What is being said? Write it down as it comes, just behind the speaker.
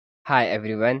Hi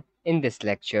everyone, in this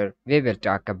lecture we will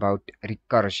talk about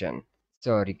recursion.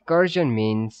 So recursion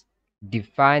means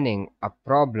defining a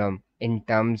problem in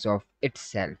terms of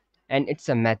itself, and it's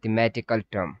a mathematical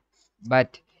term.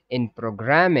 But in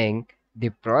programming, the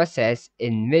process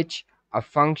in which a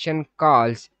function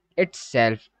calls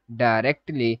itself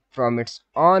directly from its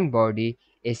own body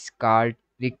is called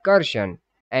recursion,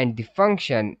 and the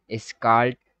function is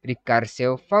called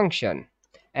recursive function,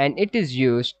 and it is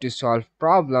used to solve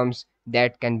problems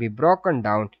that can be broken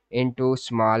down into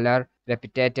smaller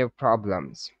repetitive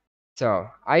problems. So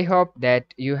I hope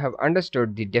that you have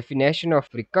understood the definition of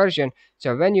recursion.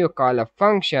 So when you call a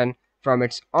function from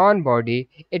its own body,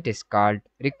 it is called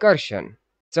recursion.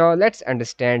 So let's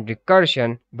understand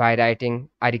recursion by writing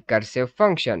a recursive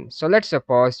function. So let's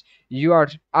suppose you are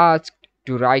asked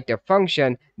to write a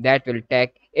function that will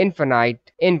take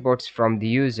infinite inputs from the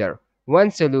user.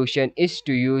 One solution is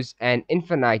to use an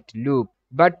infinite loop,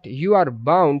 but you are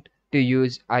bound to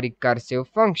use a recursive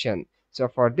function. So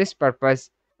for this purpose,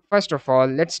 first of all,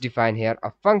 let's define here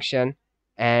a function.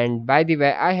 And by the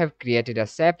way, I have created a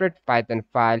separate Python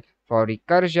file for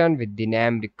recursion with the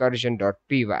name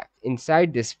recursion.py.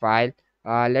 Inside this file,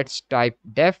 let's type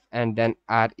def and then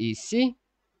rec,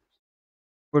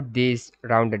 put these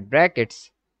rounded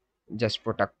brackets, just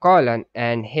put a colon,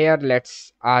 and here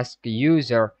let's ask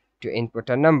user to input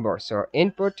a number. So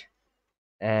input,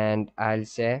 and I'll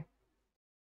say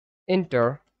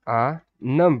enter a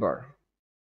number.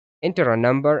 Enter a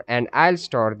number, and I'll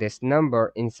store this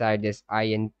number inside this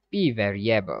inp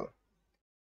variable.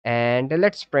 And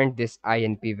let's print this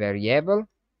inp variable,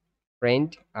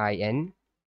 print inp.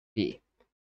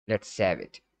 Let's save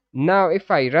it. Now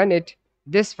if I run it,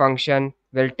 this function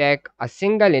will take a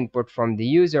single input from the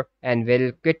user and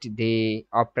will quit the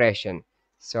operation.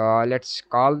 So let's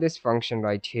call this function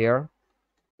right here.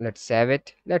 Let's save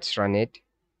it. Let's run it.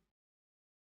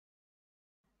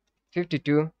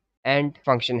 52, and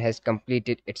function has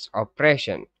completed its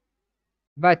operation.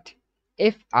 But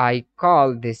if I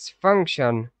call this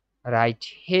function right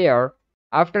here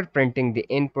after printing the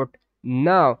input,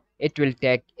 now it will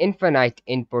take infinite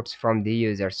inputs from the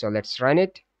user. So let's run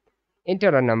it.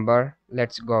 Enter a number.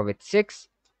 Let's go with 6.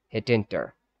 Hit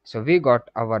enter. So we got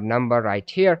our number right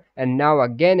here, and now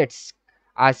again it's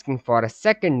asking for a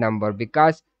second number,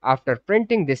 because after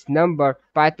printing this number,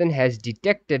 Python has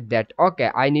detected that okay,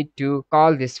 I need to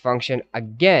call this function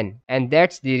again, and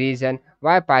that's the reason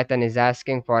why Python is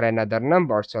asking for another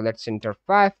number. So let's enter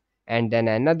 5 and then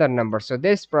another number. So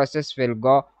this process will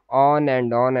go on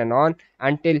and on and on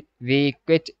until we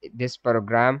quit this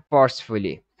program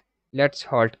forcefully. Let's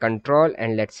hold control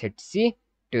and let's hit C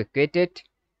to quit it,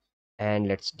 and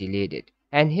let's delete it.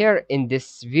 And here in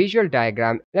this visual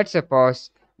diagram, let's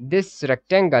suppose this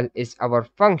rectangle is our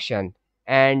function,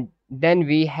 and then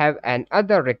we have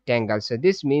another rectangle. So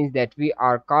this means that we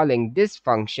are calling this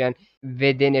function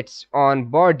within its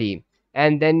own body,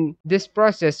 and then this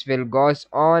process will goes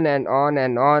on and on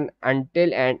and on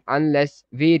until and unless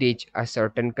we reach a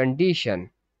certain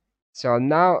condition. So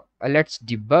now let's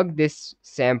debug this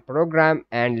same program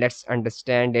and let's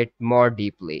understand it more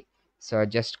deeply. So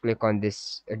just click on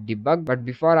this debug, but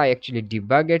before I actually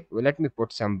debug it, let me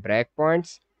put some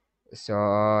breakpoints.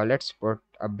 So let's put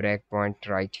a breakpoint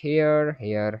right here,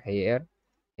 here, here,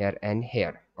 here, and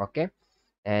here. Okay,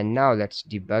 and now let's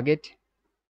debug it.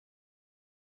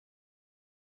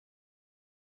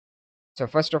 So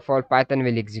first of all, Python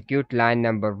will execute line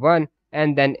number 1,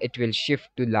 and then it will shift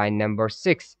to line number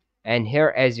 6. And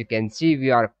here, as you can see, we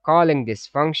are calling this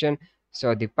function.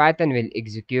 So the Python will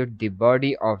execute the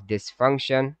body of this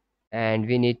function, and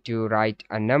we need to write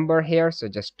a number here. So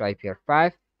just type here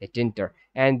 5, hit enter,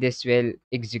 and this will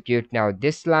execute now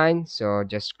this line. So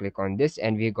just click on this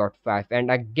and we got 5.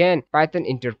 And again, Python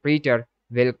interpreter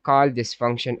will call this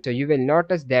function. So you will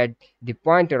notice that the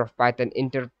pointer of Python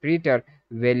interpreter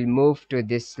will move to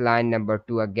this line number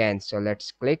 2 again. So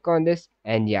let's click on this,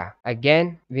 and yeah,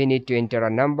 again we need to enter a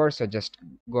number. So just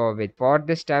go with 4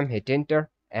 this time, hit enter,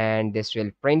 and this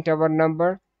will print our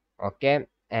number. Okay,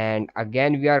 and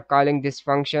again we are calling this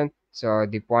function, so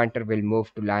the pointer will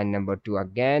move to line number 2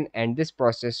 again, and this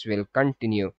process will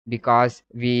continue because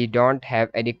we don't have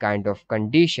any kind of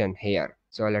condition here.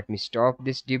 So let me stop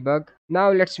this debug.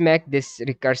 Now let's make this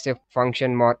recursive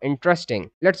function more interesting.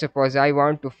 Let's suppose I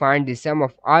want to find the sum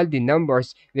of all the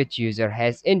numbers which user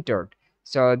has entered.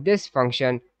 So this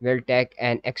function will take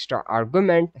an extra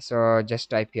argument. So just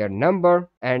type here number,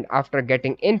 and after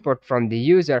getting input from the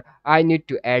user, I need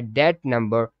to add that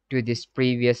number to this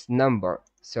previous number.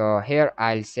 So here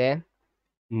I'll say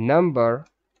number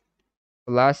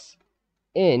plus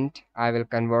int. I will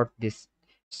convert this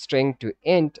string to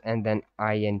int and then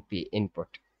inp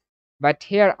input. But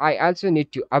here I also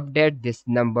need to update this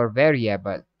number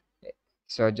variable.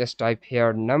 So just type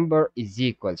here number is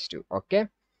equals to, okay,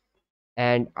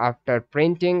 and after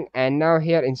printing, and now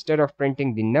here instead of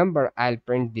printing the number, I'll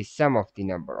print the sum of the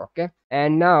number, okay.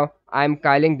 And now I'm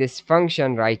calling this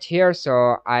function right here,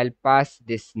 so I'll pass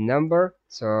this number,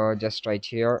 so just right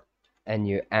here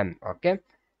num, okay.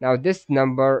 Now this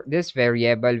number, this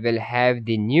variable will have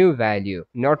the new value,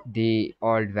 not the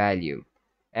old value.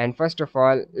 And first of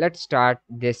all, let's start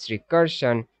this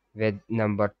recursion with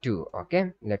number 2,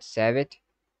 okay. Let's save it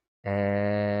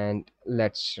and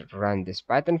let's run this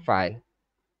Python file.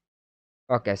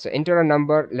 Okay, so enter a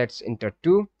number, let's enter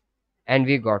 2, and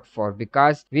we got 4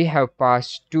 because we have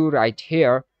passed 2 right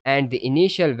here, and the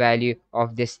initial value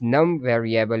of this num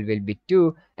variable will be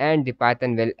 2, and the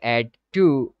Python will add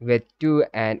 2 with 2,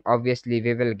 and obviously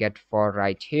we will get 4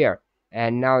 right here.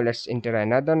 And now let's enter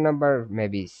another number,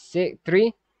 maybe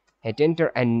 3, hit enter,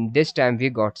 and this time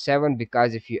we got 7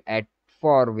 because if you add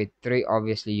 4 with 3,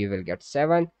 obviously you will get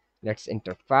 7. Let's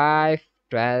enter 5,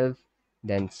 12,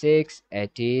 then 6,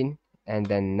 18, and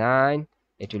then 9,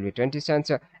 it will be 27.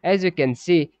 So as you can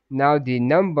see, now the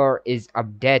number is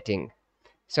updating.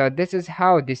 So this is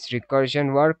how this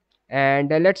recursion works.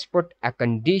 And let's put a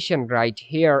condition right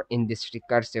here in this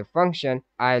recursive function.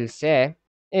 I'll say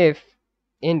if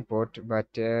input, but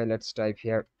let's type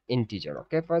here integer,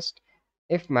 okay. First,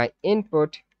 if my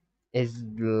input is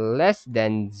less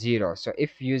than 0, so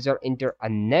if user enter a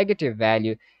negative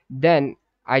value, then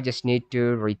I just need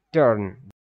to return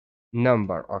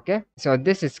number, okay. So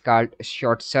this is called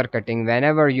short circuiting.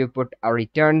 Whenever you put a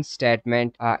return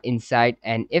statement inside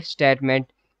an if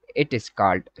statement, it is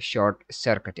called short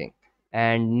circuiting.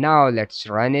 And now let's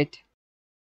run it.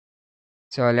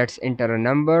 So let's enter a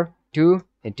number 2,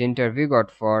 hit enter, we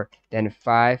got 4, then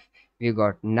 5, we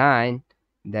got 9,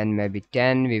 then maybe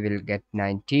 10, we will get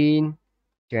 19,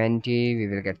 20, we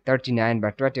will get 39.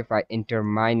 But what if I enter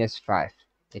 -5,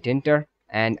 hit enter,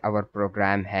 and our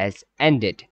program has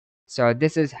ended. So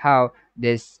this is how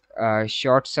this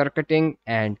short circuiting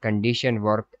and condition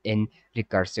work in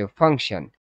recursive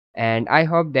function. And I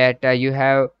hope that you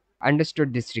have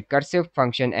understood this recursive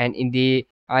function, and in the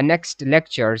next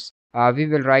lectures we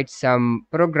will write some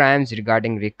programs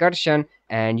regarding recursion,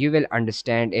 and you will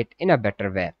understand it in a better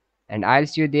way. And I'll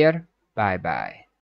see you there. Bye bye.